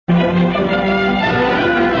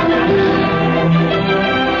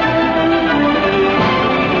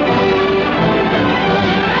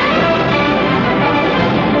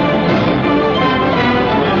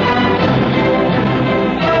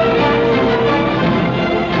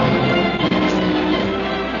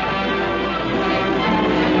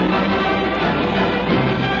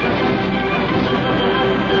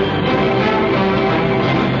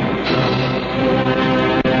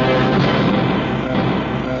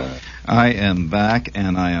I am back,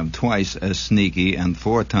 and I am twice as sneaky and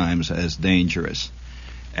 4 times as dangerous.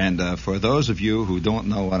 And for those of you who don't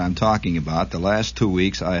know what I'm talking about, the last 2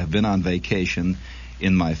 weeks I have been on vacation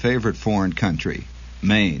in my favorite foreign country,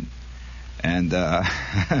 Maine. And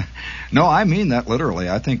no, I mean that literally.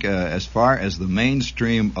 I think as far as the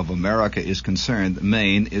mainstream of America is concerned,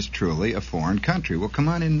 Maine is truly a foreign country. Well, come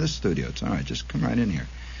on in this studio. It's all right. Just come right in here.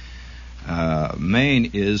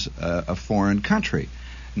 Maine is a foreign country.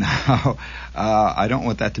 Now, I don't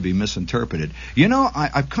want that to be misinterpreted. You know,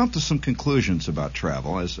 I've come to some conclusions about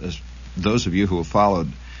travel, as those of you who have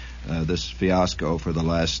followed this fiasco for the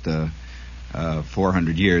last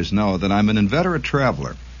 400 years know that I'm an inveterate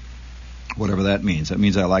traveler, whatever that means. That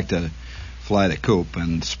means I like to fly the coop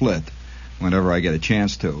and split whenever I get a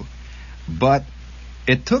chance to. But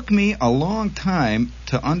it took me a long time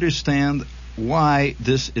to understand why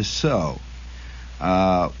this is so.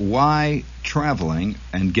 Why traveling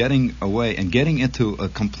and getting away and getting into a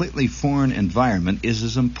completely foreign environment is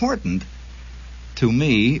as important to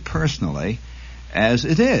me personally as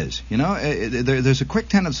it is. You know, there's a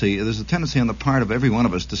tendency on the part of every one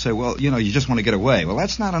of us to say, well, you know, you just want to get away. Well,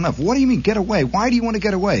 that's not enough. What do you mean get away? Why do you want to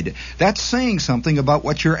get away? That's saying something about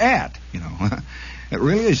what you're at, you know. It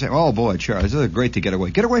really is. Oh, boy, Charles, this is great to get away.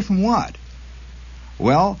 Get away from what?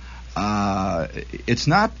 Well,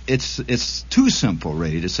 it's too simple,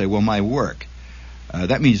 really, to say, well, my work.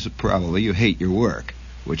 That means probably you hate your work,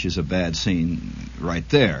 which is a bad scene right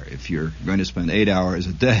there. If you're going to spend 8 hours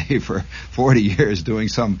a day for 40 years doing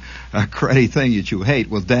some cruddy thing that you hate,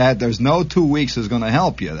 well, Dad, there's no 2 weeks is going to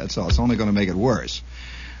help you. That's all. It's only going to make it worse.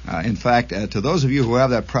 In fact, to those of you who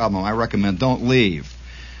have that problem, I recommend don't leave,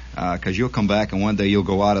 because you'll come back and one day you'll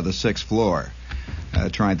go out of the 6th floor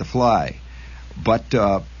trying to fly. But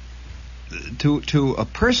to a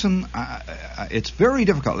person, it's very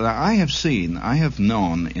difficult. I have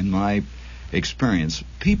known in my experience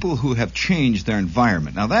people who have changed their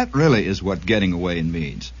environment. Now that really is what getting away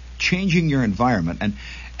means. Changing your environment.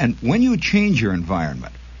 And when you change your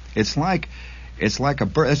environment, it's like a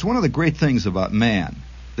bird. It's one of the great things about man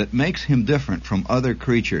that makes him different from other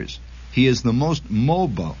creatures. He is the most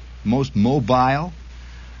mobile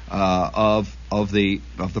of the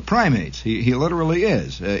primates. He literally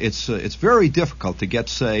is. It's very difficult to get,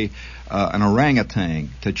 say, an orangutan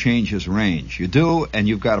to change his range. You do, and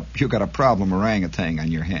you've got a problem orangutan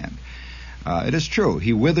on your hand. It is true.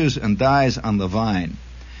 He withers and dies on the vine.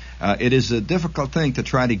 It is a difficult thing to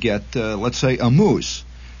try to get, let's say, a moose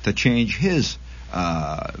to change his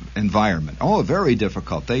environment. Oh, very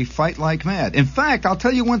difficult. They fight like mad. In fact, I'll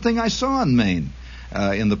tell you one thing I saw in Maine.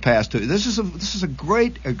 In the past, this is a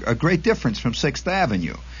great difference from 6th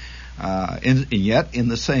Avenue, and yet in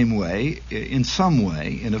the same way, in some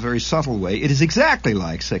way, in a very subtle way, it is exactly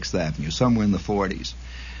like 6th Avenue, somewhere in the 40s.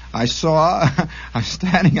 I'm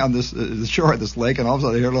standing on the shore of this lake, and all of a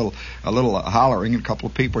sudden I hear a little hollering, and a couple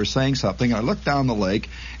of people are saying something. And I look down the lake,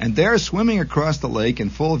 and there, swimming across the lake in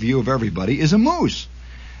full view of everybody, is a moose.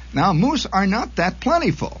 Now, moose are not that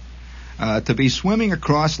plentiful. To be swimming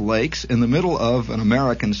across lakes in the middle of an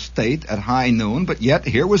American state at high noon, but yet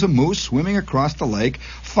here was a moose swimming across the lake,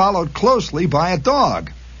 followed closely by a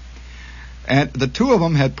dog. And the two of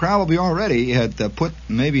them had probably already put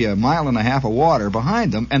maybe 1.5 miles of water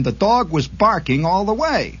behind them, and the dog was barking all the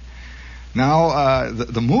way. Now,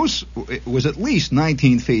 the moose was at least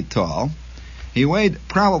 19 feet tall. He weighed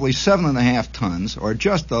probably 7.5 tons, or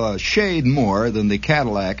just a shade more than the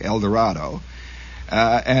Cadillac Eldorado.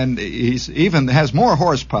 And he's even has more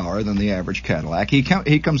horsepower than the average Cadillac. He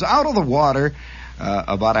comes out of the water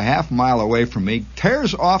about 1/2 mile away from me,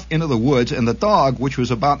 tears off into the woods, and the dog, which was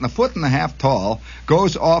about 1.5 foot tall,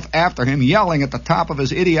 goes off after him, yelling at the top of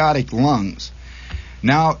his idiotic lungs.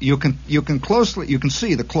 Now you can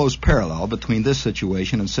see the close parallel between this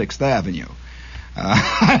situation and 6th Avenue.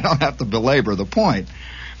 I don't have to belabor the point,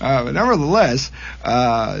 but nevertheless,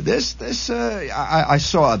 I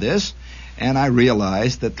saw this. And I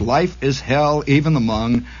realized that life is hell even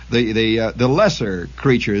among the lesser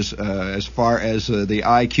creatures as far as the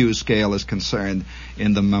IQ scale is concerned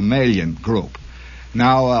in the mammalian group.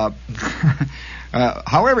 Now,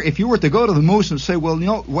 however, if you were to go to the moose and say, well, you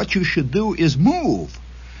know, what you should do is move.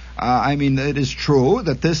 I mean, it is true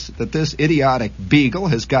that this idiotic beagle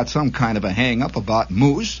has got some kind of a hang-up about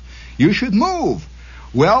moose. You should move.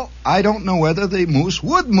 Well, I don't know whether the moose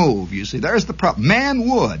would move. You see, there's the problem. Man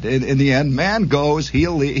would. In the end, man goes.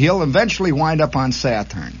 He'll eventually wind up on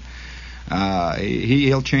Saturn.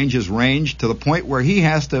 He'll change his range to the point where he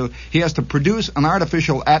has to produce an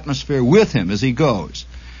artificial atmosphere with him as he goes.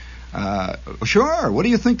 Sure. What do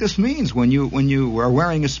you think this means when you are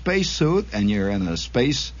wearing a space suit and you're in a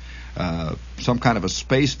space some kind of a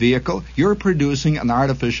space vehicle, you're producing an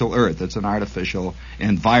artificial Earth. It's an artificial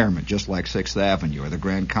environment, just like 6th Avenue or the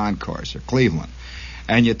Grand Concourse or Cleveland.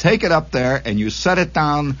 And you take it up there and you set it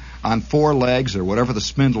down on 4 legs or whatever the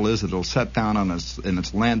spindle is that it'll set down on in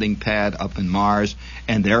its landing pad up in Mars.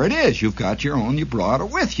 And there it is. You've got your own. You brought it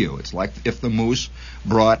with you. It's like if the moose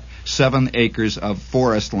brought 7 acres of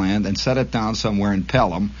forest land and set it down somewhere in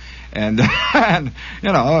Pelham. And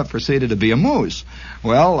it proceeded to be a moose.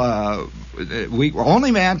 Well,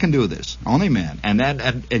 only man can do this. Only man.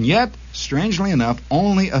 And yet, strangely enough,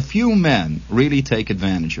 only a few men really take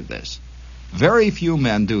advantage of this. Very few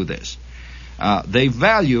men do this. They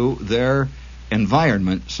value their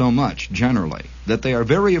environment so much, generally, that they are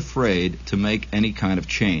very afraid to make any kind of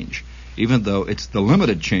change, even though it's the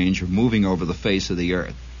limited change of moving over the face of the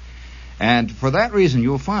earth. And for that reason,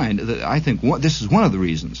 you'll find that I think this is one of the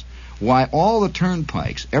reasons why all the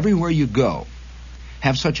turnpikes, everywhere you go,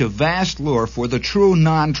 have such a vast lure for the true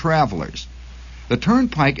non-travelers. The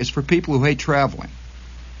turnpike is for people who hate traveling.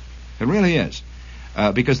 It really is.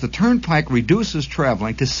 Because the turnpike reduces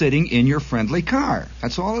traveling to sitting in your friendly car.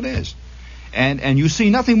 That's all it is. And you see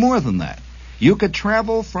nothing more than that. You could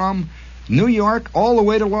travel from New York all the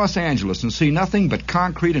way to Los Angeles and see nothing but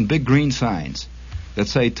concrete and big green signs that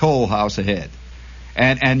say toll house ahead.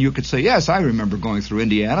 And you could say, yes, I remember going through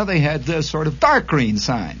Indiana. They had sort of dark green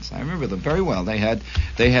signs. I remember them very well. They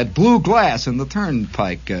had blue glass in the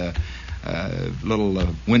turnpike little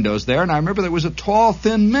windows there, and I remember there was a tall,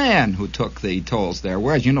 thin man who took the tolls there,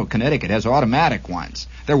 whereas, Connecticut has automatic ones.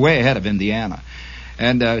 They're way ahead of Indiana.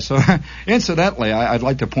 And so, incidentally, I'd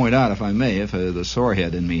like to point out, if I may, if the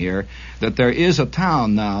sorehead in me here, that there is a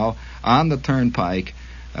town now on the turnpike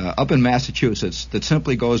up in Massachusetts that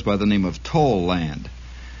simply goes by the name of Toll Land.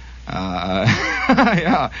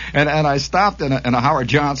 Yeah, and I stopped in a Howard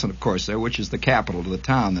Johnson, of course, there, which is the capital of the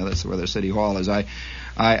town. That's where their city hall is.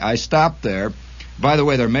 I stopped there. By the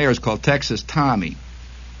way, their mayor's called Texas Tommy,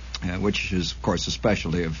 which is, of course, a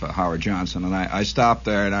specialty of Howard Johnson. And I stopped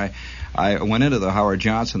there, and I went into the Howard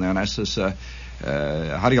Johnson there, and I says,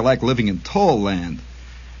 how do you like living in Toll Land?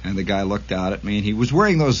 And the guy looked out at me, and he was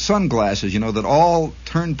wearing those sunglasses, that all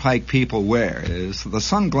turnpike people wear. The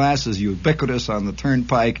sunglasses ubiquitous on the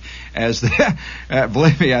turnpike as the,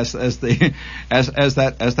 believe me, as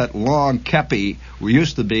that long kepi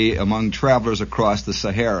used to be among travelers across the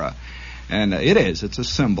Sahara. And it's a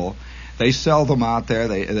symbol. They sell them out there.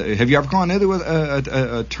 Have you ever gone into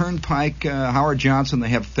a turnpike, Howard Johnson? They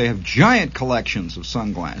have giant collections of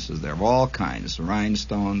sunglasses. They're of all kinds,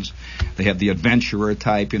 rhinestones. They have the adventurer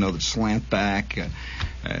type, that slant back,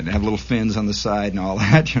 and have little fins on the side and all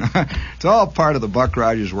that. It's all part of the Buck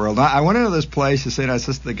Rogers world. I went into this place and I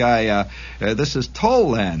said to the guy, "This is Toll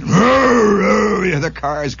Land." The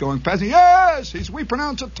car is going past. Yes, we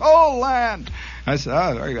pronounce it Toll Land. I said,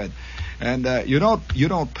 "Oh, very good." And you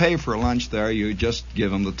don't pay for lunch there. You just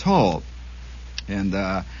give them the toll. And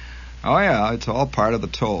it's all part of the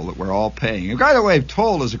toll that we're all paying. And by the way,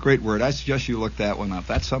 toll is a great word. I suggest you look that one up.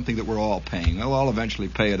 That's something that we're all paying. We'll all eventually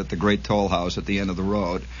pay it at the great toll house at the end of the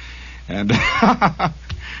road. And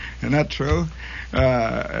isn't that true?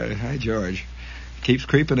 Hi, George. Keeps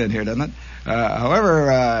creeping in here, doesn't it?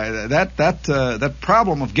 However, that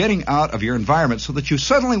problem of getting out of your environment so that you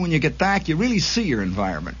suddenly, when you get back, you really see your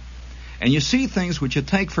environment. And you see things which you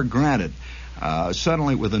take for granted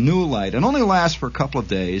suddenly with a new light, and only lasts for a couple of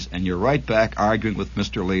days, and you're right back arguing with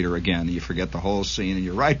Mr. Leader again. You forget the whole scene, and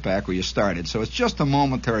you're right back where you started. So it's just a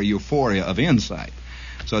momentary euphoria of insight.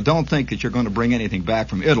 So don't think that you're going to bring anything back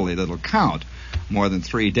from Italy that'll count more than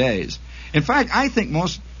 3 days. In fact, I think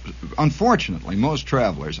unfortunately, most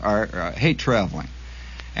travelers hate traveling.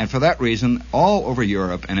 And for that reason, all over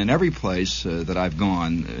Europe and in every place that I've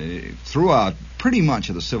gone throughout pretty much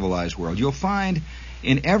of the civilized world, you'll find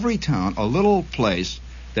in every town a little place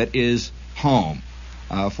that is home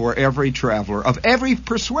for every traveler of every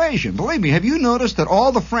persuasion. Believe me, have you noticed that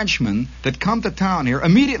all the Frenchmen that come to town here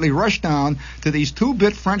immediately rush down to these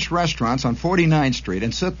 2-bit French restaurants on 49th Street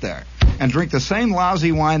and sit there and drink the same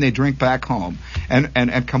lousy wine they drink back home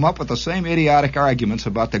and come up with the same idiotic arguments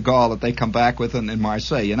about the gall that they come back with in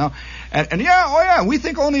Marseille, And we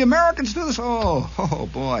think only Americans do this. Oh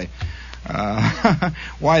boy.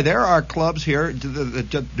 Why, there are clubs here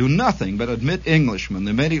that do nothing but admit Englishmen.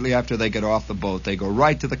 Immediately after they get off the boat, they go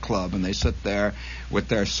right to the club and they sit there with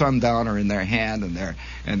their sundowner in their hand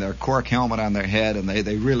and their cork helmet on their head, and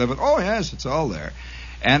they relive it. Oh yes, it's all there.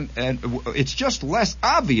 And it's just less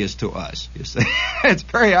obvious to us, you see. It's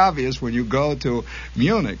very obvious when you go to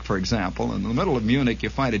Munich, for example. In the middle of Munich, you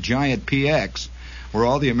find a giant PX where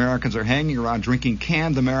all the Americans are hanging around drinking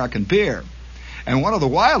canned American beer. And one of the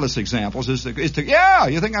wildest examples is yeah,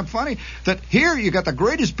 you think I'm funny? That here you got the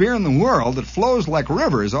greatest beer in the world that flows like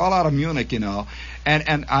rivers all out of Munich,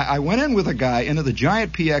 And I went in with a guy into the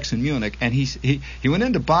giant PX in Munich, and he went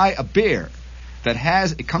in to buy a beer that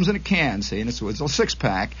it comes in a can, see, and it's a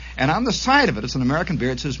 6-pack, and on the side of it, it's an American beer.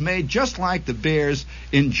 It says made just like the beers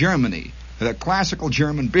in Germany, the classical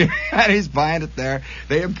German beer. And he's buying it there.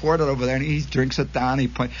 They import it over there, and he drinks it down.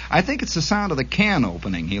 I think it's the sound of the can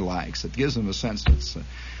opening he likes. It gives him a sense that it's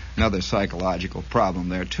another psychological problem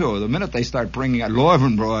there too. The minute they start bringing out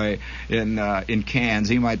Löwenbräu in cans,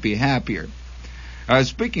 he might be happier.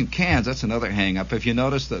 Speaking of cans, that's another hang-up. If you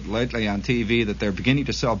notice that lately on TV that they're beginning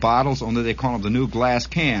to sell bottles, only they call them the new glass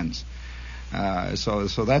cans. So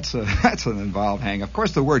that's an involved hang-up. Of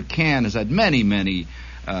course, the word can has had many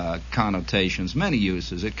connotations, many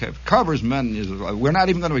uses. It covers many. We're not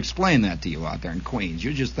even going to explain that to you out there in Queens.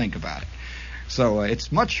 You just think about it. So it's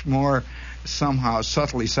much more somehow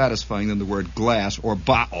subtly satisfying than the word glass or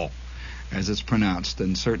bottle, as it's pronounced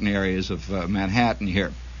in certain areas of Manhattan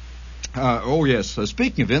here. Yes.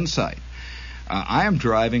 Speaking of insight, I am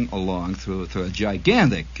driving along through a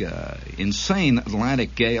gigantic, insane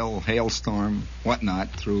Atlantic gale, hailstorm, whatnot,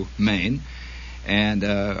 through Maine, and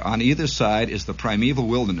on either side is the primeval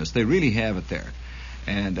wilderness. They really have it there,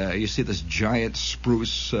 and you see this giant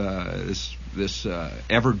spruce, this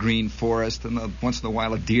evergreen forest, and once in a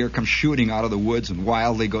while a deer comes shooting out of the woods and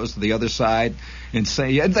wildly goes to the other side, and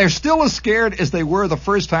they're still as scared as they were the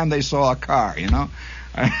first time they saw a car,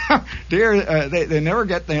 Deer, they never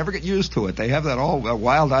get used to it. They have that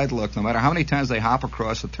wild-eyed look, no matter how many times they hop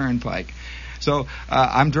across the turnpike. So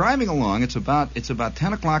I'm driving along. It's about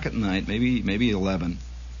 10 o'clock at night, maybe 11,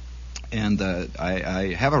 and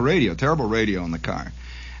I have a terrible radio in the car,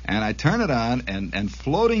 and I turn it on, and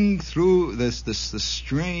floating through this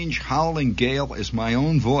strange howling gale is my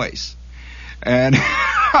own voice. And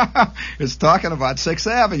it's talking about 6th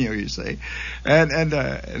Avenue, you see. And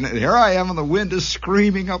here I am, and the wind is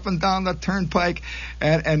screaming up and down the turnpike.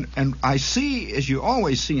 And I see, as you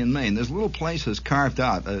always see in Maine, there's little places carved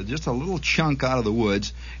out, just a little chunk out of the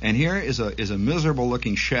woods. And here is a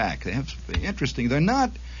miserable-looking shack. They have interesting. They're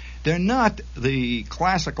not the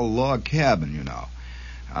classical log cabin,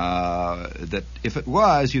 that if it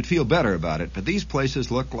was, you'd feel better about it. But these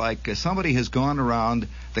places look like somebody has gone around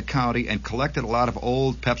the county and collected a lot of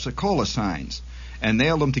old Pepsi-Cola signs and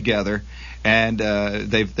nailed them together, and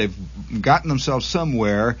they've gotten themselves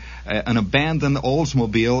somewhere an abandoned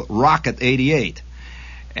Oldsmobile Rocket 88.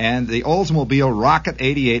 And the Oldsmobile Rocket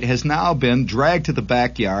 88 has now been dragged to the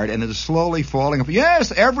backyard, and it is slowly falling apart.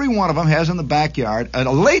 Yes, every one of them has in the backyard a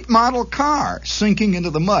late model car sinking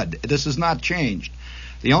into the mud. This has not changed.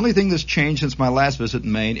 The only thing that's changed since my last visit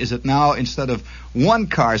in Maine is that now, instead of one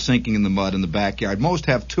car sinking in the mud in the backyard, most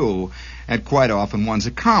have two, and quite often one's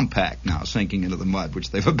a compact now sinking into the mud,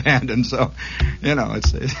 which they've abandoned. So,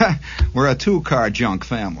 we're a two-car junk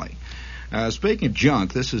family. Speaking of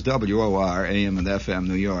junk, this is WOR, AM and FM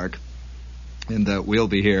New York, and we'll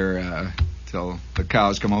be here till the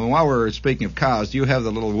cows come home. And while we're speaking of cows, do you have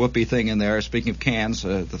the little whoopee thing in there? Speaking of cans,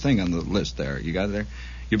 the thing on the list there. You got it there?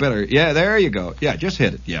 You better, there you go. Yeah, just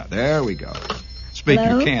hit it. Yeah, there we go. Speaking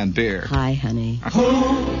of canned beer. Hi, honey. Who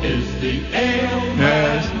is the ale?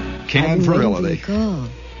 Yes, canned virility.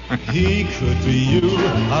 He could be you,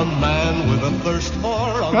 a man with a thirst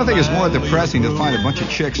for Nothing is more depressing to find a bunch of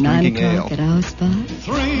chicks drinking ale. 9 o'clock at our spot.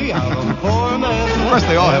 3 out of 4 men. Of course,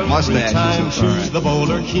 they all have mustaches. Time choose the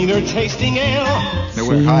bolder, keener tasting ale. They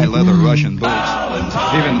wear high leather Russian boots,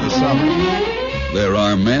 even in the summer. There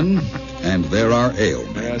are men, and there are ale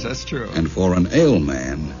men. Yes, that's true. And for an ale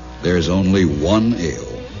man, there's only one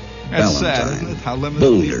ale. That's Ballantine. sad, isn't it? How limited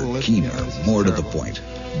people Bolder, listen. keener, Yeah, more to the point.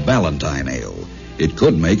 Ballantine ale. It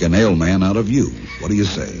could make an ale man out of you. What do you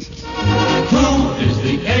say? Who is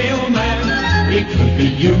the ale man? It could be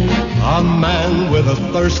you, a man with a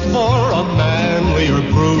thirst for a manlier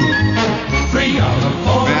brew. 3 out of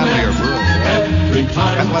 4 Manlier men. brew. Every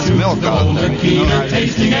time And less choose milk the out bolder, there. keener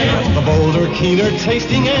tasting ale. The bolder, keener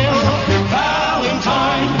tasting ale.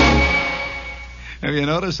 Valentine. Have you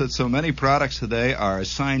noticed that so many products today are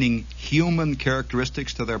assigning human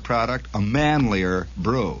characteristics to their product? A manlier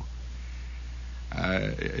brew.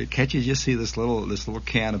 Can't you just see this little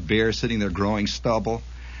can of beer sitting there growing stubble,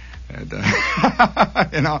 and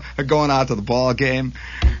going out to the ball game?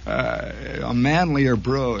 A manlier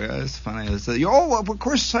brew. Yeah, it's funny. Of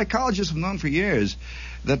course, psychologists have known for years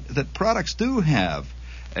that products do have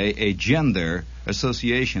a gender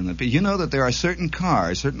association. That that there are certain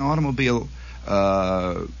cars, certain automobile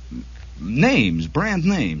names, brand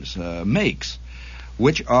names, makes,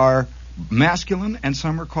 which are masculine, and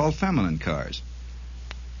some are called feminine cars.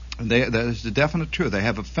 That is the definite truth. They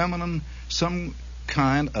have a feminine, some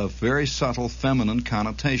kind of very subtle feminine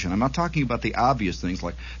connotation. I'm not talking about the obvious things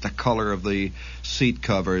like the color of the seat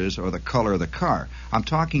covers or the color of the car. I'm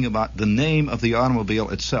talking about the name of the automobile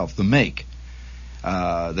itself, the make.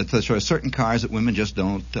 That there are certain cars that women just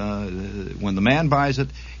don't. When the man buys it,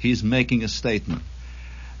 he's making a statement.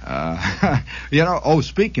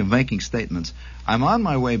 Speaking of making statements, I'm on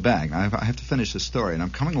my way back. I have to finish this story, and I'm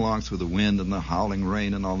coming along through the wind and the howling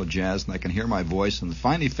rain and all the jazz, and I can hear my voice, and it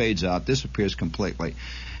finally fades out, disappears completely.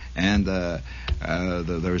 And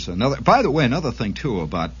there's another. By the way, another thing too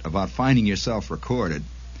about finding yourself recorded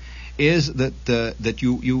is that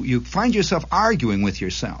you find yourself arguing with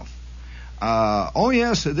yourself.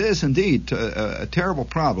 Yes, it is indeed a terrible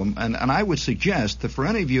problem, and I would suggest that for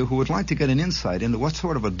any of you who would like to get an insight into what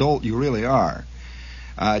sort of adult you really are,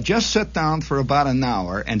 just sit down for about an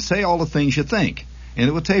hour and say all the things you think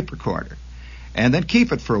into a tape recorder, and then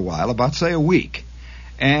keep it for a while, about, say, a week.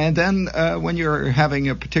 And then when you're having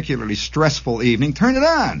a particularly stressful evening, turn it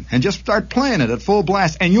on and just start playing it at full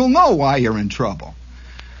blast, and you'll know why you're in trouble.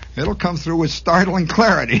 It'll come through with startling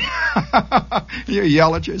clarity. You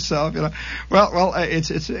yell at yourself, Well,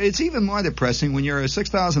 it's even more depressing when you're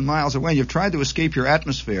 6,000 miles away and you've tried to escape your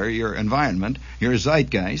atmosphere, your environment, your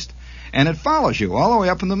zeitgeist, and it follows you all the way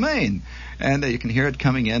up into Maine. And you can hear it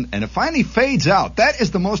coming in, and it finally fades out. That is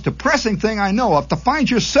the most depressing thing I know of, to find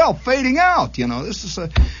yourself fading out. This is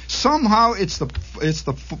somehow it's the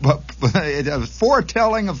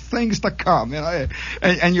foretelling of things to come.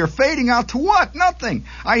 And you're fading out to what? Nothing.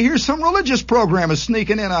 I hear some religious program is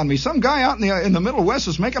sneaking in on me. Some guy out in the Middle West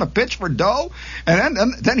is making a pitch for dough,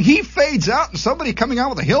 and then he fades out, and somebody coming out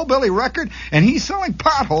with a hillbilly record, and he's selling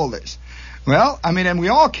potholders. Well, and we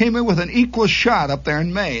all came in with an equal shot up there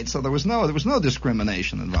in Maine, so there was no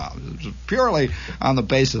discrimination involved. It was purely on the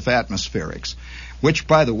basis of atmospherics, which,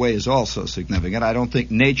 by the way, is also significant. I don't think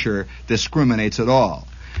nature discriminates at all.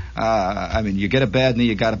 You get a bad knee,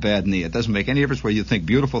 you got a bad knee. It doesn't make any difference whether you think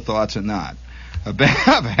beautiful thoughts or not. A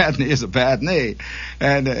bad knee is a bad knee,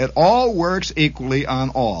 and it all works equally on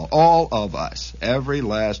all of us, every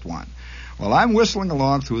last one. Well, I'm whistling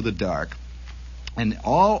along through the dark. And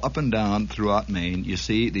all up and down throughout Maine, you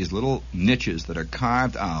see these little niches that are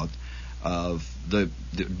carved out of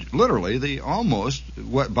literally the almost,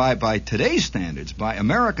 what by today's standards, by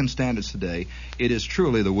American standards today, it is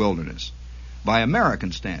truly the wilderness. By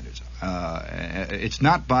American standards. It's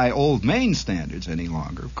not by old Maine standards any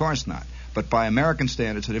longer, of course not, but by American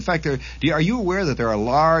standards. And in fact, are you aware that there are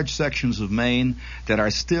large sections of Maine that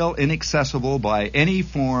are still inaccessible by any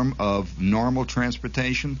form of normal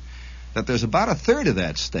transportation? That there's about a third of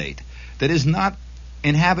that state that is not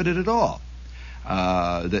inhabited at all.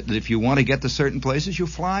 That if you want to get to certain places, you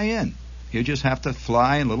fly in. You just have to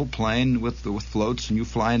fly in a little plane with floats, and you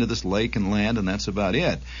fly into this lake and land, and that's about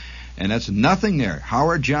it. And that's nothing there.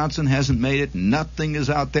 Howard Johnson hasn't made it. Nothing is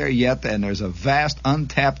out there yet, and there's a vast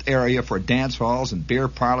untapped area for dance halls and beer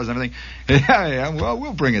parlors and everything. Yeah, well,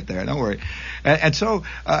 we'll bring it there. Don't worry. And so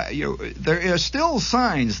there are still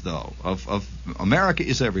signs, though, of America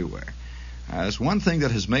is everywhere. It's one thing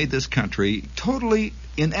that has made this country totally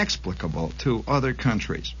inexplicable to other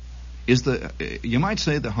countries, is you might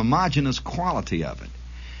say, the homogeneous quality of it.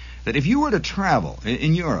 That if you were to travel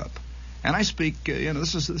in Europe, and I speak,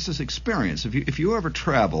 this is experience. If you ever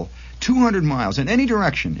travel 200 miles in any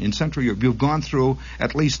direction in Central Europe, you've gone through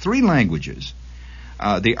at least 3 languages.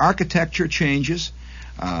 The architecture changes,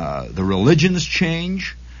 the religions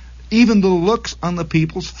change, even the looks on the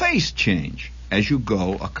people's face change as you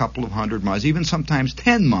go a couple of 100 miles, even sometimes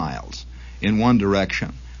 10 miles in one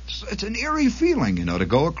direction. It's an eerie feeling, to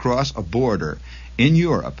go across a border in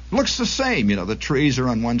Europe. It looks the same, the trees are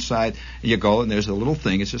on one side, and you go, and there's a little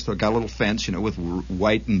thing. It's just got a little fence, with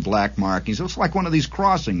white and black markings. It looks like one of these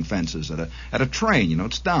crossing fences at a train,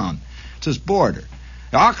 it's down. It says border.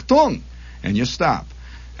 Achtung! And you stop.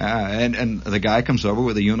 And the guy comes over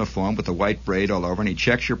with a uniform with the white braid all over, and he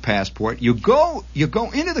checks your passport. You go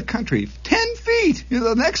into the country 10 feet into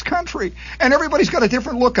the next country, and everybody's got a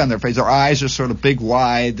different look on their face. Their eyes are sort of big,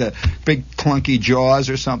 wide, big, clunky jaws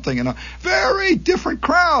or something. Very different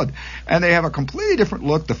crowd, and they have a completely different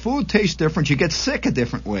look. The food tastes different. You get sick a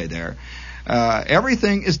different way there.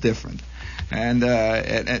 Everything is different. And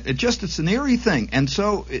it's an eerie thing. And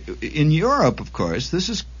so in Europe, of course, this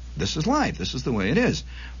is life. This is the way it is.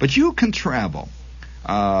 But you can travel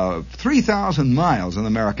 3,000 miles in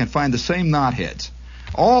America and find the same knotheads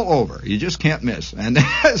all over. You just can't miss. And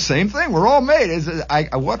same thing. We're all made.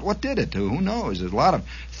 What did it do? Who knows? There's a lot of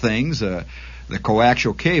things. The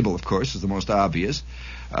coaxial cable, of course, is the most obvious.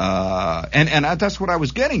 And that's what I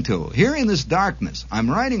was getting to. Here in this darkness, I'm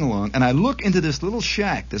riding along, and I look into this little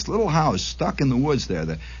shack, this little house stuck in the woods there.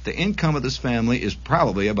 The income of this family is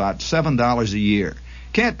probably about $7 a year.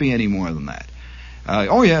 Can't be any more than that.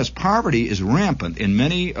 Oh, yes, poverty is rampant in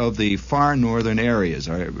many of the far northern areas.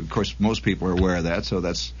 Of course, most people are aware of that, so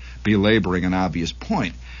that's belaboring an obvious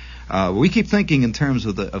point. We keep thinking in terms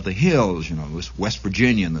of the hills, this West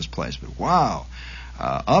Virginia and this place, but wow.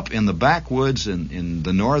 Up in the backwoods in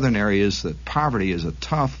the northern areas, that poverty is a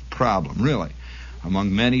tough problem, really,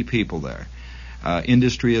 among many people there.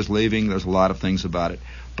 Industry is leaving. There's a lot of things about it.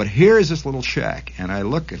 But here is this little shack, and I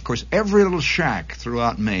look, of course, every little shack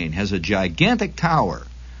throughout Maine has a gigantic tower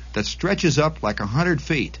that stretches up like 100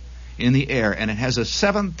 feet in the air, and it has a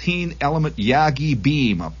 17-element Yagi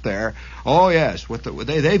beam up there. Oh yes,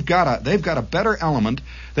 they've got a better element.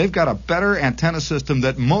 They've got a better antenna system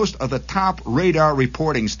that most of the top radar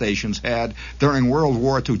reporting stations had during World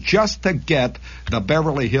War II, just to get the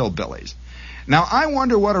Beverly Hillbillies. Now I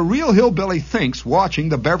wonder what a real hillbilly thinks watching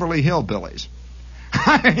the Beverly Hillbillies.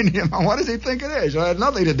 I mean, what does he think it is? It had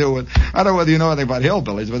nothing to do with, I don't know whether you know anything about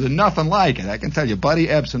hillbillies, but there's nothing like it. I can tell you, Buddy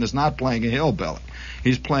Ebsen is not playing a hillbilly.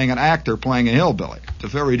 He's playing an actor playing a hillbilly. It's a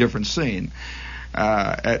very different scene.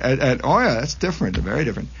 Oh yeah, that's different, very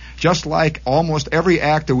different. Just like almost every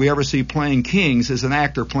actor we ever see playing kings is an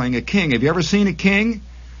actor playing a king. Have you ever seen a king?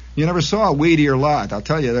 You never saw a weedier lot. I'll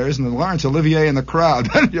tell you, there isn't a Laurence Olivier in the crowd.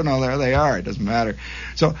 There they are. It doesn't matter.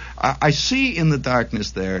 So I see in the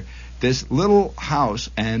darkness there this little house,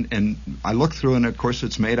 and I look through, and of course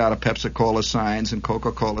it's made out of Pepsi-Cola signs and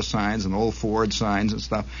Coca-Cola signs and old Ford signs and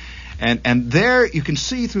stuff. And there you can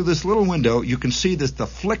see through this little window, you can see the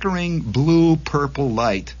flickering blue-purple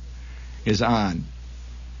light is on.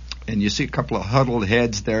 And you see a couple of huddled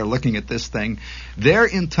heads there looking at this thing. They're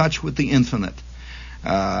in touch with the infinite.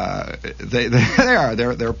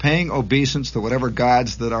 They're paying obeisance to whatever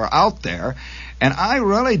gods that are out there, and I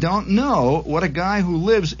really don't know what a guy who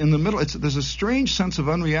lives in the middle. There's a strange sense of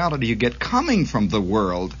unreality you get coming from the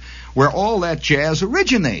world where all that jazz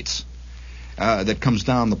originates, that comes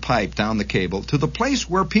down the pipe, down the cable, to the place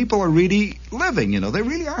where people are really living. They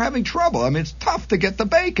really are having trouble. I mean, it's tough to get the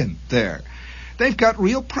bacon there. They've got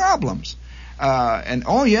real problems, and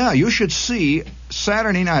oh yeah, you should see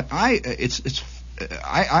Saturday night.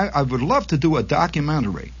 I would love to do a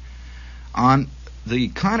documentary on the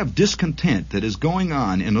kind of discontent that is going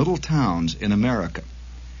on in little towns in America.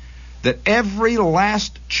 That every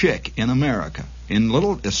last chick in America, in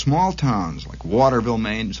small towns like Waterville,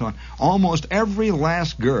 Maine, and so on, almost every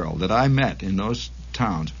last girl that I met in those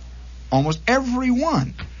towns, almost every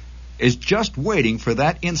one, is just waiting for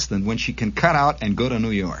that instant when she can cut out and go to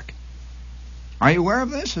New York. Are you aware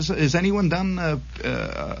of this? Has anyone done a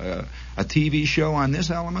TV show on this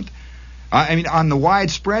element? I mean, on the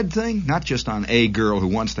widespread thing, not just on a girl who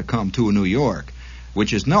wants to come to New York,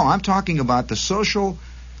 I'm talking about the social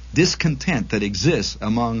discontent that exists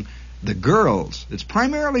among the girls. It's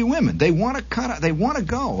primarily women. They want to cut out. They want to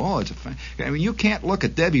go. You can't look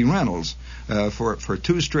at Debbie Reynolds for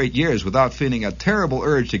 2 straight years without feeling a terrible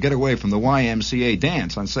urge to get away from the YMCA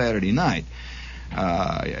dance on Saturday night.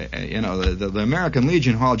 The American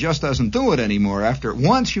Legion Hall just doesn't do it anymore. After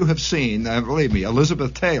once you have seen, believe me,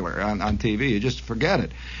 Elizabeth Taylor on TV, you just forget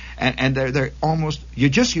it. And they're almost, you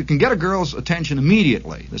can get a girl's attention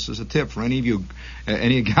immediately. This is a tip for any of you,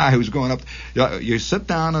 any guy who's going up. You sit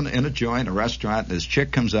down in a joint, a restaurant, this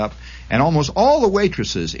chick comes up, and almost all the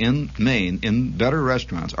waitresses in Maine, in better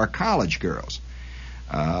restaurants, are college girls.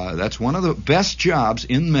 That's one of the best jobs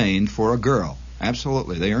in Maine for a girl.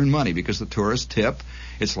 Absolutely. They earn money because the tourists tip.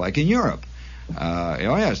 It's like in Europe.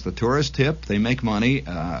 The tourists tip. They make money.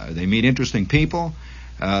 They meet interesting people.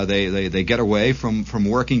 They get away from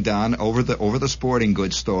working down over the sporting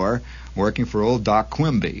goods store, working for old Doc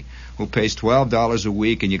Quimby, who pays $12 a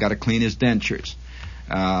week, and you got to clean his dentures.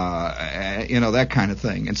 That kind of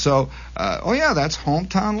thing. And so, that's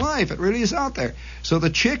hometown life. It really is out there. So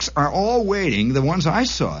the chicks are all waiting, the ones I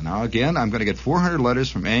saw. Now, again, I'm going to get 400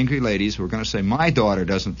 letters from angry ladies who are going to say, my daughter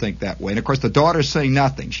doesn't think that way. And, of course, the daughter's saying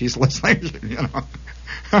nothing. She's listening,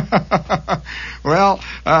 Well,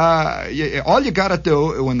 all you got to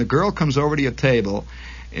do when the girl comes over to your table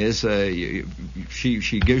is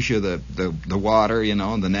she gives you the water,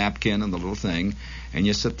 and the napkin and the little thing, and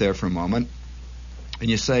you sit there for a moment. And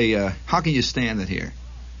you say, how can you stand it here?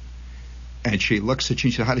 And she looks at you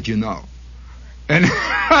and says, how did you know? And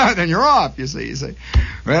then you're off, you see. You say,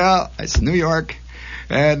 well, it's New York.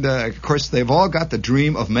 And, of course, they've all got the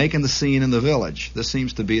dream of making the scene in the village. This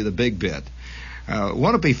seems to be the big bit.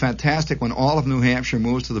 Won't it be fantastic when all of New Hampshire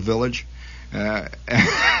moves to the village? And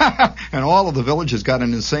all of the village has got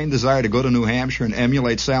an insane desire to go to New Hampshire and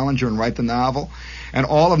emulate Salinger and write the novel. And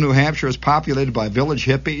all of New Hampshire is populated by village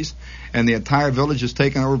hippies, and the entire village is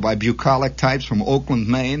taken over by bucolic types from Oakland,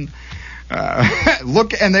 Maine.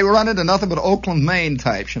 And they run into nothing but Oakland, Maine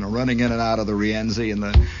types, running in and out of the Rienzi and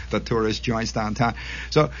the tourist joints downtown.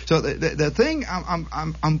 So the thing,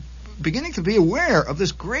 I'm beginning to be aware of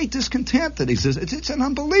this great discontent that exists. It's an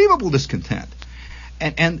unbelievable discontent.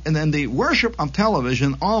 And then the worship of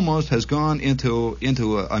television almost has gone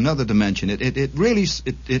into another dimension. It really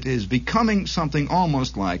is becoming something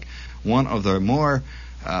almost like one of the more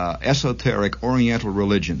esoteric Oriental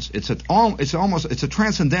religions. It's a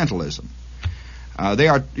transcendentalism. They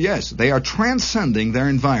are transcending their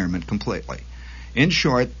environment completely. In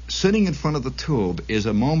short, sitting in front of the tube is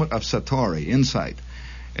a moment of satori, insight.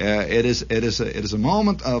 It is a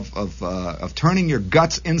moment of turning your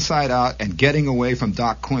guts inside out and getting away from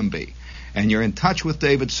Doc Quimby, and you're in touch with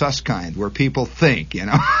David Susskind, where people think,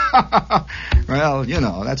 Well,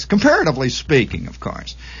 that's comparatively speaking, of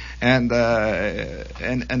course, and it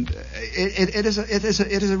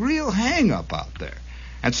is a real hang-up out there.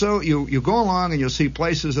 And so you go along and you'll see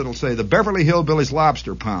places that'll say the Beverly Hillbillies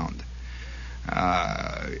Lobster Pound.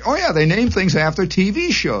 They name things after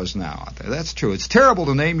TV shows now. That's true. It's terrible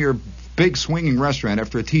to name your big swinging restaurant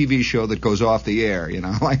after a TV show that goes off the air,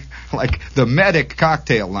 like the Medic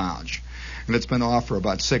Cocktail Lounge. And it's been off for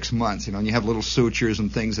about 6 months, and you have little sutures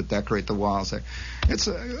and things that decorate the walls there. It's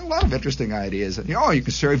a lot of interesting ideas. And, you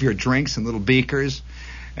can serve your drinks in little beakers.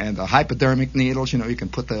 And the hypodermic needles, you can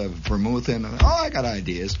put the vermouth in. I got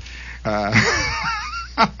ideas.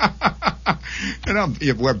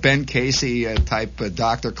 You wear Ben Casey type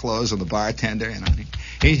doctor clothes on the bartender.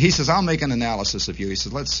 He says, I'll make an analysis of you. He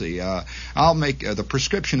says, let's see. I'll make the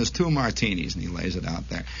prescription is 2 martinis, and he lays it out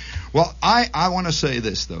there. Well, I want to say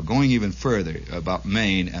this, though, going even further about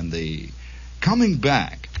Maine and the coming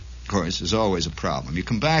back, of course, is always a problem. You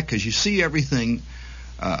come back because you see everything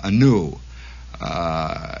anew.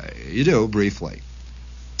 You do, briefly.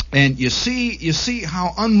 And you see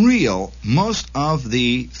how unreal most of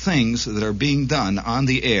the things that are being done on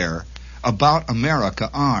the air about America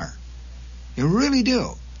are. You really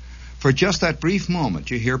do. For just that brief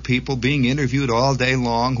moment, you hear people being interviewed all day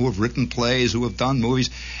long who have written plays, who have done movies,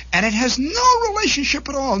 and it has no relationship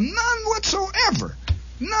at all, none whatsoever,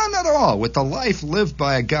 none at all, with the life lived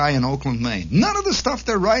by a guy in Oakland, Maine. None of the stuff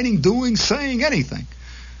they're writing, doing, saying, anything.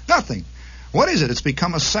 Nothing. What is it? It's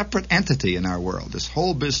become a separate entity in our world, this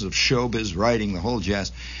whole business of showbiz, writing, the whole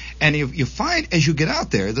jazz. And you find as you get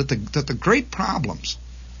out there that the great problems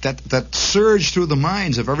that surge through the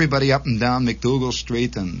minds of everybody up and down McDougal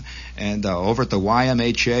Street and over at the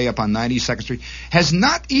YMHA up on 92nd Street has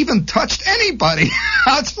not even touched anybody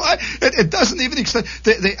outside. It doesn't even extend.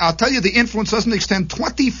 I'll tell you, the influence doesn't extend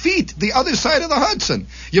 20 feet the other side of the Hudson.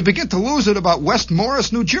 You begin to lose it about West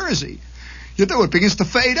Morris, New Jersey. You do, it begins to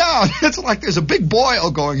fade out. It's like there's a big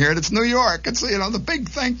boil going here, and it's New York. It's, the big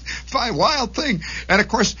thing, wild thing. And, of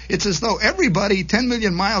course, it's as though everybody 10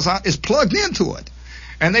 million miles out is plugged into it.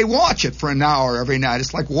 And they watch it for an hour every night.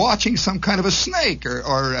 It's like watching some kind of a snake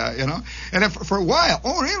or And if, for a while,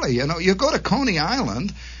 really, you go to Coney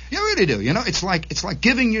Island, you really do. It's like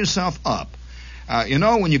giving yourself up.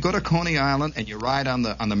 When you go to Coney Island and you ride on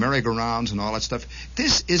the merry-go-rounds and all that stuff,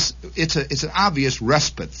 it's an obvious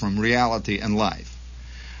respite from reality and life.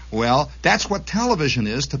 Well, that's what television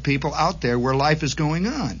is to people out there where life is going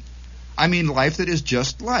on. I mean, life that is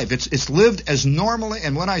just life. It's lived as normally,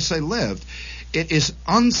 and when I say lived, it is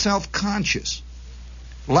unself-conscious.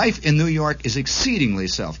 Life in New York is exceedingly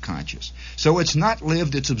self-conscious. So it's not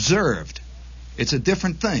lived, it's observed. It's a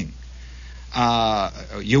different thing.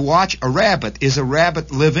 You watch a rabbit. Is a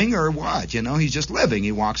rabbit living or what? He's just living.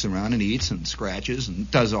 He walks around and eats and scratches and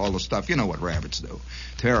does all the stuff. You know what rabbits do.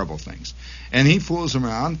 Terrible things. And he fools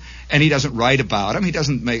around, and he doesn't write about him. He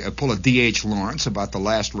doesn't pull a D.H. Lawrence about the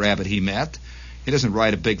last rabbit he met. He doesn't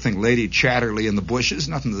write a big thing, Lady Chatterley in the bushes,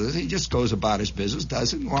 nothing to this. He just goes about his business,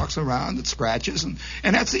 does it, and walks around and scratches, and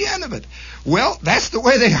that's the end of it. Well, that's the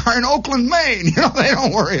way they are in Oakland, Maine. They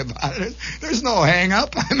don't worry about it. There's no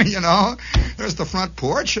hang-up. I mean, there's the front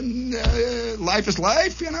porch, and life is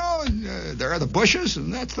life, and there are the bushes,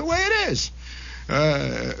 and that's the way it is.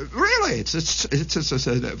 Really, it's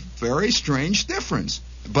a very strange difference,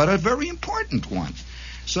 but a very important one.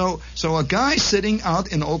 So a guy sitting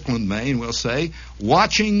out in Oakland, Maine, will say,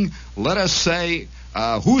 watching, let us say,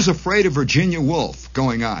 Who's Afraid of Virginia Woolf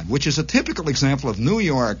going on, which is a typical example of New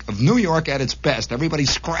York at its best.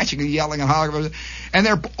 Everybody's scratching and yelling and hollering. And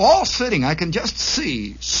they're all sitting. I can just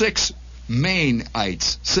see 6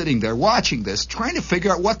 Maineites sitting there watching this, trying to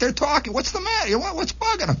figure out what they're talking. What's the matter? What's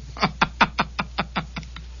bugging them?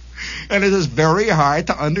 And it is very hard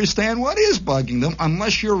to understand what is bugging them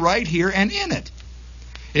unless you're right here and in it.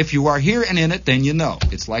 If you are here and in it, then you know.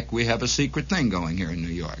 It's like we have a secret thing going here in New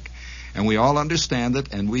York. And we all understand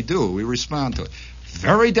it, and we do. We respond to it.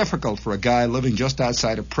 Very difficult for a guy living just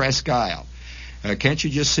outside of Presque Isle. Can't you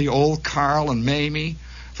just see old Carl and Mamie?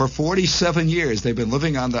 For 47 years, they've been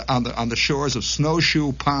living on the shores of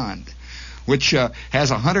Snowshoe Pond, which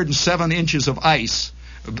has 107 inches of ice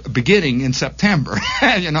beginning in September.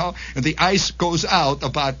 And the ice goes out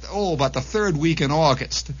about the third week in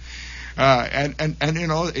August. And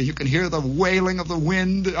you can hear the wailing of the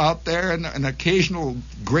wind out there, and an occasional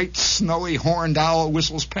great snowy horned owl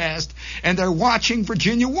whistles past, and they're watching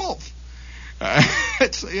Virginia Woolf.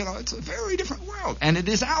 It's a very different world, and it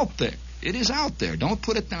is out there. It is out there. Don't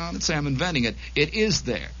put it down and say I'm inventing it. It is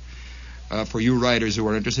there. For you writers who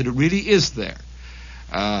are interested, it really is there.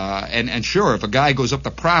 And sure, if a guy goes up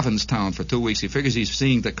to Provincetown for 2 weeks, he figures he's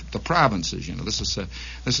seeing the provinces.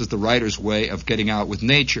 This is the writer's way of getting out with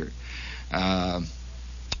nature. But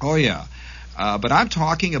I'm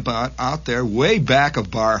talking about out there way back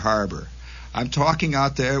of Bar Harbor. I'm talking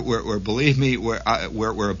out there where believe me, where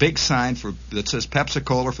a big sign that says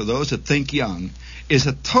Pepsi-Cola for those that think young is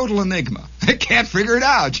a total enigma. They can't figure it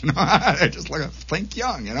out, They just like think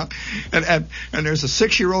young, And there's a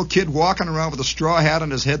 6-year-old kid walking around with a straw hat on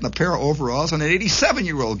his head and a pair of overalls, and an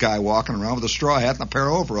 87-year-old guy walking around with a straw hat and a pair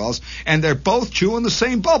of overalls, and they're both chewing the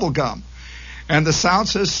same bubble gum. And the sign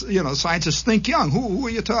says, think young. Who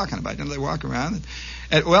are you talking about? They walk around.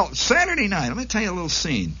 Saturday night, let me tell you a little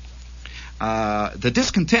scene. The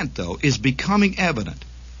discontent, though, is becoming evident.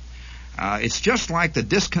 It's just like the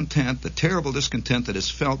discontent, the terrible discontent that is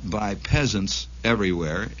felt by peasants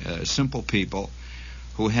everywhere, simple people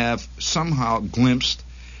who have somehow glimpsed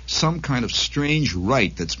some kind of strange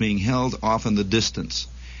right that's being held off in the distance.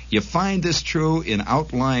 You find this true in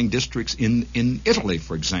outlying districts in Italy,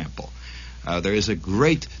 for example. There is a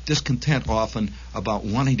great discontent often about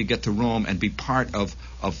wanting to get to Rome and be part of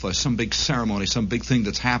some big ceremony, some big thing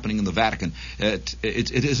that's happening in the Vatican. It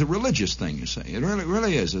is a religious thing, you say. It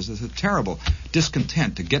really is. It's a terrible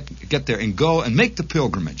discontent to get there and go and make the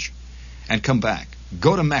pilgrimage and come back.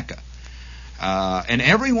 Go to Mecca. And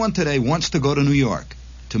everyone today wants to go to New York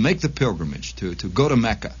to make the pilgrimage, to go to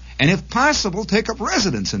Mecca. And if possible, take up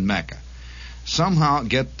residence in Mecca. Somehow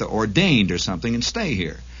get ordained or something and stay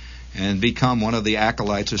here. And become one of the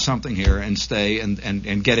acolytes or something here and stay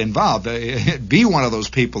and get involved. Be one of those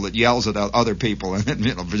people that yells at other people. And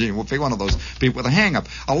Virginia will be one of those people with a hang-up.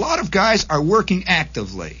 A lot of guys are working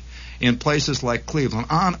actively in places like Cleveland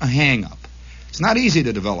on a hang-up. It's not easy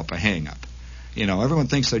to develop a hang-up. Everyone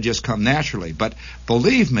thinks they just come naturally. But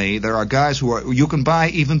believe me, there are guys you can buy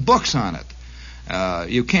even books on it.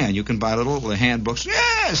 You can buy little handbooks.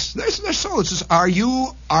 Yes, they're sold. It says, are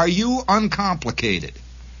you uncomplicated?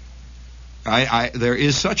 There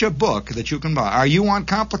is such a book that you can buy. Are you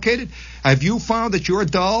uncomplicated? Have you found that you're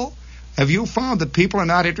dull? Have you found that people are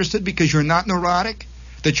not interested because you're not neurotic?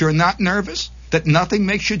 That you're not nervous? That nothing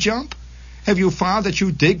makes you jump? Have you found that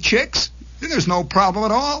you dig chicks? There's no problem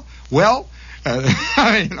at all. Well,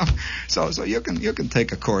 so you can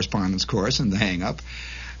take a correspondence course and hang up,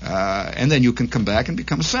 and then you can come back and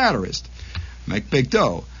become a satirist, make big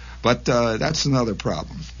dough. But that's another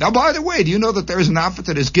problem. Now, by the way, do you know that there's an outfit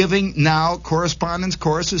that is giving now correspondence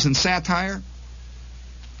courses in satire?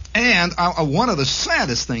 And one of the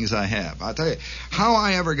saddest things I have, I'll tell you, how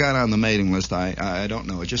I ever got on the mailing list, I don't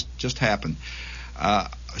know. It just happened.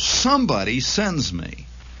 Somebody sends me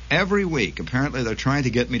every week. Apparently, they're trying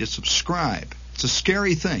to get me to subscribe. It's a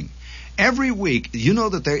scary thing. Every week, you know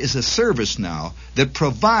that there is a service now that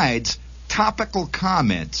provides topical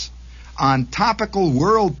comments on topical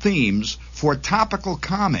world themes for topical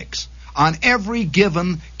comics on every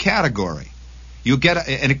given category. You get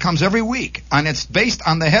and it comes every week, and it's based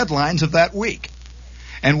on the headlines of that week.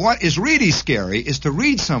 And what is really scary is to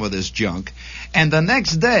read some of this junk, and the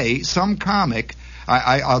next day, some comic,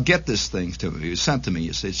 I'll get this thing sent to me.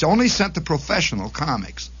 You see, it's only sent to professional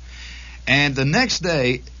comics. And the next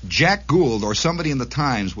day, Jack Gould or somebody in the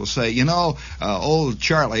Times will say, old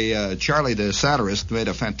Charlie the satirist made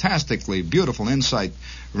a fantastically beautiful insight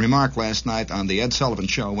remark last night on the Ed Sullivan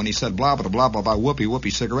Show when he said blah, blah, blah, blah, blah, whoopee,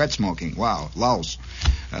 whoopee, cigarette smoking. Wow, louse,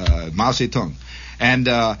 Mao Zedong. And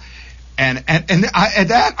that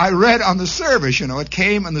I read on the service, it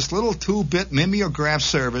came in this little 2-bit mimeograph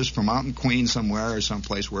service from out in Queens somewhere or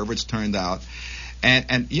someplace, wherever it's turned out.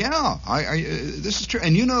 And yeah, this is true.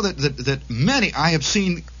 And you know that many, I have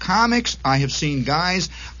seen comics, I have seen guys,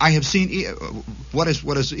 I have seen what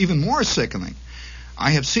is even more sickening.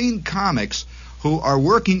 I have seen comics who are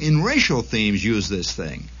working in racial themes use this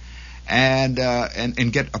thing, and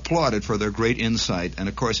get applauded for their great insight. And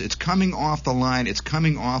of course, it's coming off the line. It's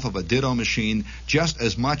coming off of a ditto machine just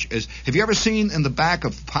as much as. Have you ever seen in the back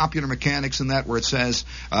of Popular Mechanics and that where it says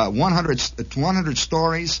 100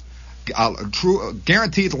 stories? True,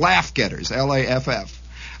 guaranteed laugh getters, Laff.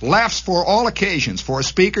 Laughs for all occasions, for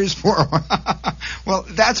speakers, for... Well,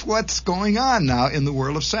 that's what's going on now in the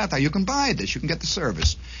world of satire. You can buy this. You can get the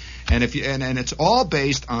service. And if you and it's all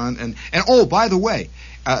based on... And oh, by the way,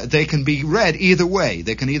 they can be read either way.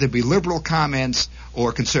 They can either be liberal comments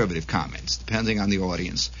or conservative comments, depending on the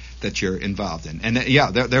audience that you're involved in. And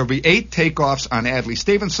there'll be 8 takeoffs on Adlai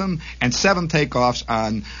Stevenson and 7 takeoffs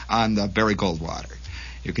on Barry Goldwater.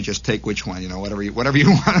 You can just take which one, whatever you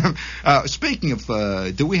want. Speaking of,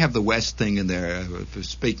 do we have the West thing in there?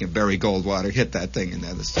 Speaking of Barry Goldwater, hit that thing in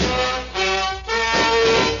there.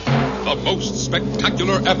 The most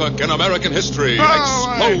spectacular epoch in American history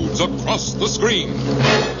explodes across the screen.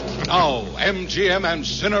 Now, MGM and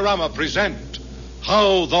Cinerama present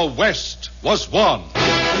How the West Was Won.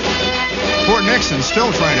 Poor Nixon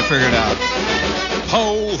still trying to figure it out.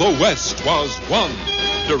 How the West Was Won.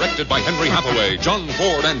 Directed by Henry Hathaway, John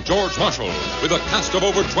Ford, and George Marshall, with a cast of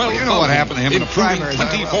over 12,000, you know what happened to him in the primary,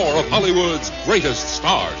 24 of Hollywood's greatest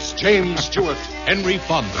stars. James Stewart, Henry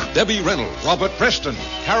Fonda, Debbie Reynolds, Robert Preston,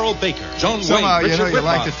 Carol Baker, John Somehow, Wayne, Richard you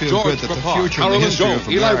like to feel George good that the Papard, future of the history of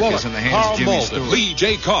America is in the hands Carl of Jimmy Malden, Stewart. Lee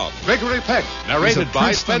J. Cobb, Gregory Peck, narrated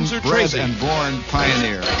by Spencer bred Tracy. and born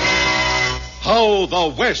pioneer. How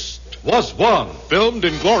the West Was Won. Filmed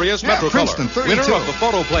in glorious Princeton, Metrocolor. 32. Winner of the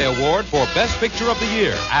Photoplay Award for Best Picture of the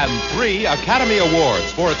Year, and 3 Academy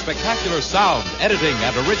Awards for its spectacular sound, editing,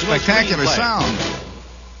 and original Spectacular screenplay. sound.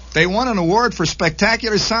 They won an award for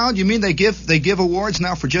spectacular sound? You mean they give awards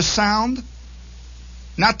now for just sound?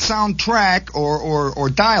 Not soundtrack or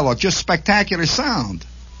dialogue, just spectacular sound.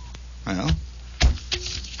 Well,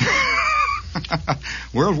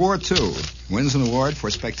 World War II wins an award for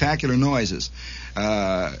spectacular noises.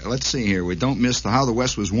 Let's see here. We don't miss the How the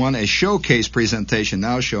West Was Won, a showcase presentation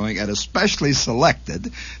now showing at especially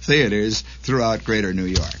selected theaters throughout greater New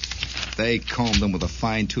York. They combed them with a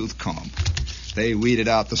fine-tooth comb. They weeded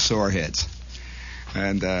out the sore heads.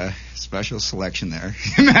 And special selection there.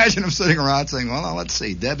 Imagine them sitting around saying, well, let's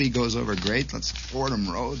see. Debbie goes over great. Let's Fordham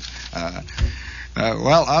Road.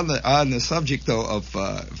 Well, on the subject though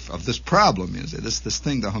of this problem, is this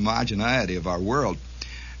thing, the homogeneity of our world,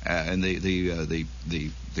 and the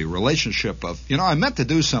relationship of, I meant to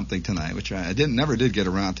do something tonight, which I never did get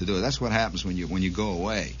around to do. That's what happens when you go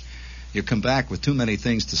away. You come back with too many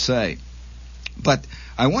things to say. But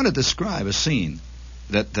I want to describe a scene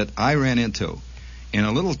that I ran into in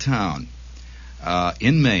a little town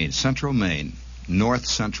in Maine, central Maine, north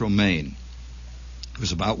central Maine. It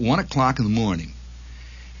was about 1 o'clock in the morning,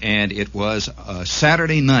 and it was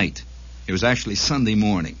Saturday night. It was actually Sunday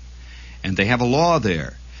morning, and they have a law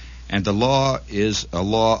there, and the law is a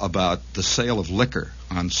law about the sale of liquor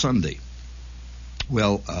on Sunday.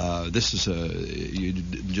 Well, this is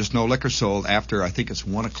just no liquor sold after, I think it's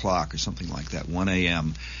 1 o'clock or something like that, 1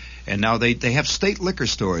 a.m. And now they have state liquor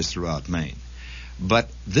stores throughout Maine.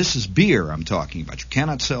 But this is beer I'm talking about. You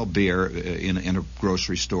cannot sell beer in a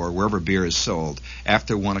grocery store, wherever beer is sold,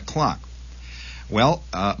 after 1 o'clock. Well,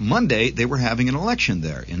 Monday they were having an election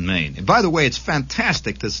there in Maine. And by the way, it's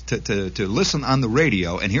fantastic to listen on the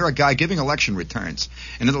radio and hear a guy giving election returns.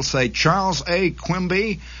 And it'll say, Charles A.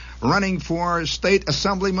 Quimby, running for state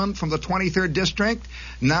assemblyman from the 23rd District,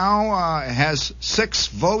 now has 6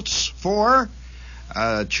 votes for.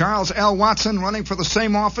 Charles L. Watson, running for the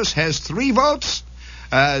same office, has 3 votes.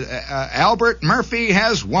 Albert Murphy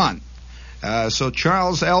has 1. So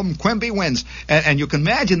Charles L. Quimby wins. And you can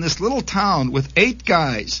imagine this little town with 8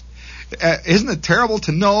 guys. Isn't it terrible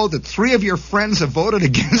to know that 3 of your friends have voted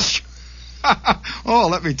against you? Oh,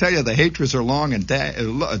 let me tell you, the hatreds are long and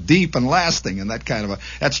deep and lasting, and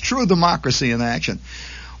that's true democracy in action.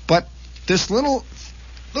 But this little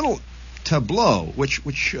tableau,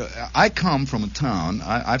 which I come from a town.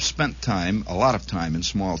 I've spent a lot of time in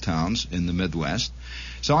small towns in the Midwest,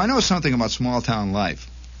 so I know something about small town life.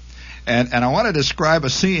 And I want to describe a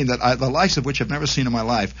scene the likes of which I've never seen in my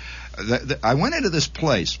life. I went into this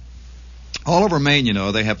place. All over Maine,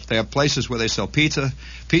 they have places where they sell pizza.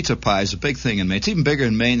 Pizza pie is a big thing in Maine. It's even bigger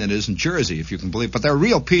in Maine than it is in Jersey, if you can believe. But they're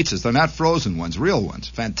real pizzas. They're not frozen ones, real ones.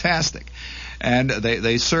 Fantastic. And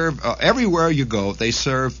they serve, everywhere you go, they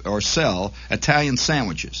serve or sell Italian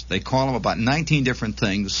sandwiches. They call them about 19 different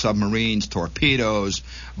things: submarines, torpedoes,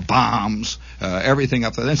 bombs, everything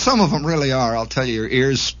up there. And some of them really are, I'll tell you, your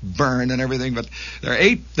ears burn and everything, but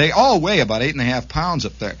they all weigh about 8.5 pounds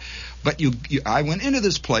up there. But I went into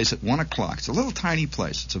this place at 1 o'clock. It's a little tiny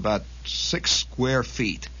place. It's about 6 square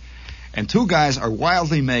feet. And two guys are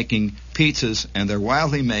wildly making pizzas, and they're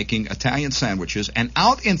wildly making Italian sandwiches. And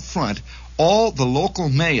out in front, all the local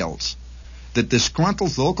males, the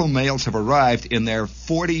disgruntled local males, have arrived in their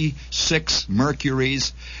 46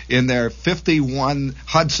 Mercuries, in their 51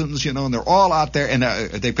 Hudsons, and they're all out there, and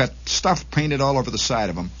they've got stuff painted all over the side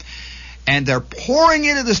of them. And they're pouring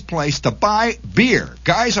into this place to buy beer.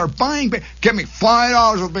 Guys are buying beer. Give me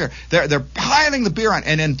 $5 of beer. They're piling the beer on,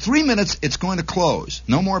 and in 3 minutes it's going to close.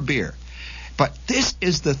 No more beer. But this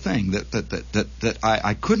is the thing that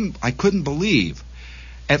I couldn't believe.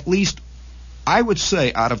 At least, I would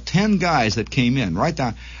say, out of 10 guys that came in, right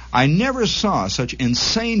down, I never saw such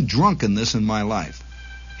insane drunkenness in my life.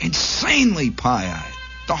 Insanely pie-eyed.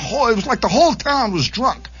 It was like the whole town was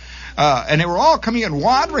drunk. And they were all coming in,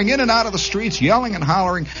 wandering in and out of the streets, yelling and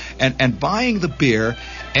hollering, and buying the beer,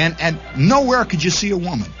 and nowhere could you see a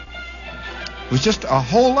woman. It was just a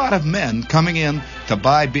whole lot of men coming in to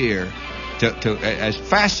buy beer to as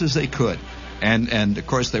fast as they could. And of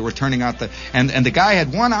course, they were turning out and the guy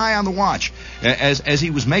had one eye on the watch as he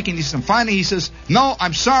was making these, and finally he says, "No,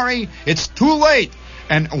 I'm sorry, it's too late."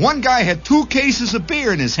 And one guy had 2 cases of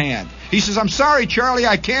beer in his hand. He says, "I'm sorry, Charlie,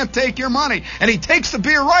 I can't take your money." And he takes the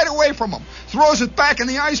beer right away from him, throws it back in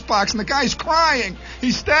the icebox, and the guy's crying.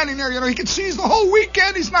 He's standing there, he can see the whole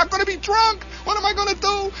weekend. He's not going to be drunk. What am I going to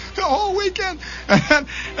do the whole weekend? And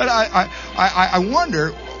I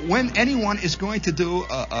wonder when anyone is going to do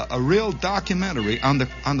a real documentary on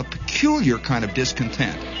the peculiar kind of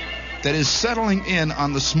discontent that is settling in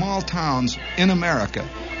on the small towns in America.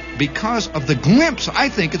 Because of the glimpse, I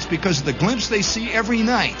think it's because of the glimpse they see every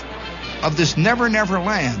night of this never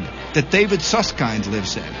land that David Susskind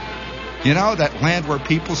lives in. That land where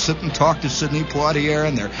people sit and talk to Sidney Poitier,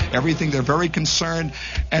 and they're very concerned,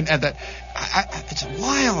 and that it's a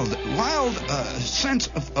wild sense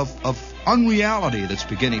of unreality that's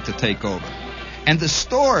beginning to take over. And the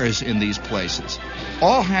stores in these places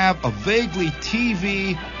all have a vaguely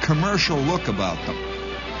TV commercial look about them.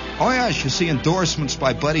 Oh, yes, you see endorsements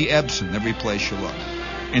by Buddy Ebsen every place you look.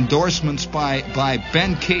 Endorsements by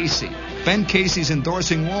Ben Casey. Ben Casey's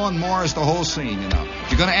endorsing Warren Morris, the whole scene,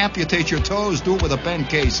 If you're going to amputate your toes, do it with a Ben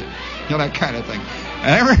Casey. That kind of thing.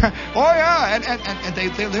 And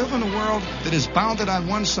they live in a world that is bounded on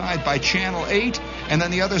one side by Channel 8 and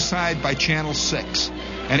then the other side by Channel 6.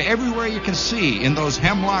 And everywhere you can see in those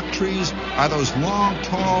hemlock trees are those long,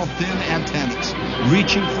 tall, thin antennas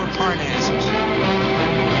reaching for Parnassus.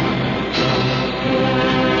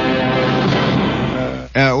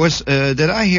 Did I hear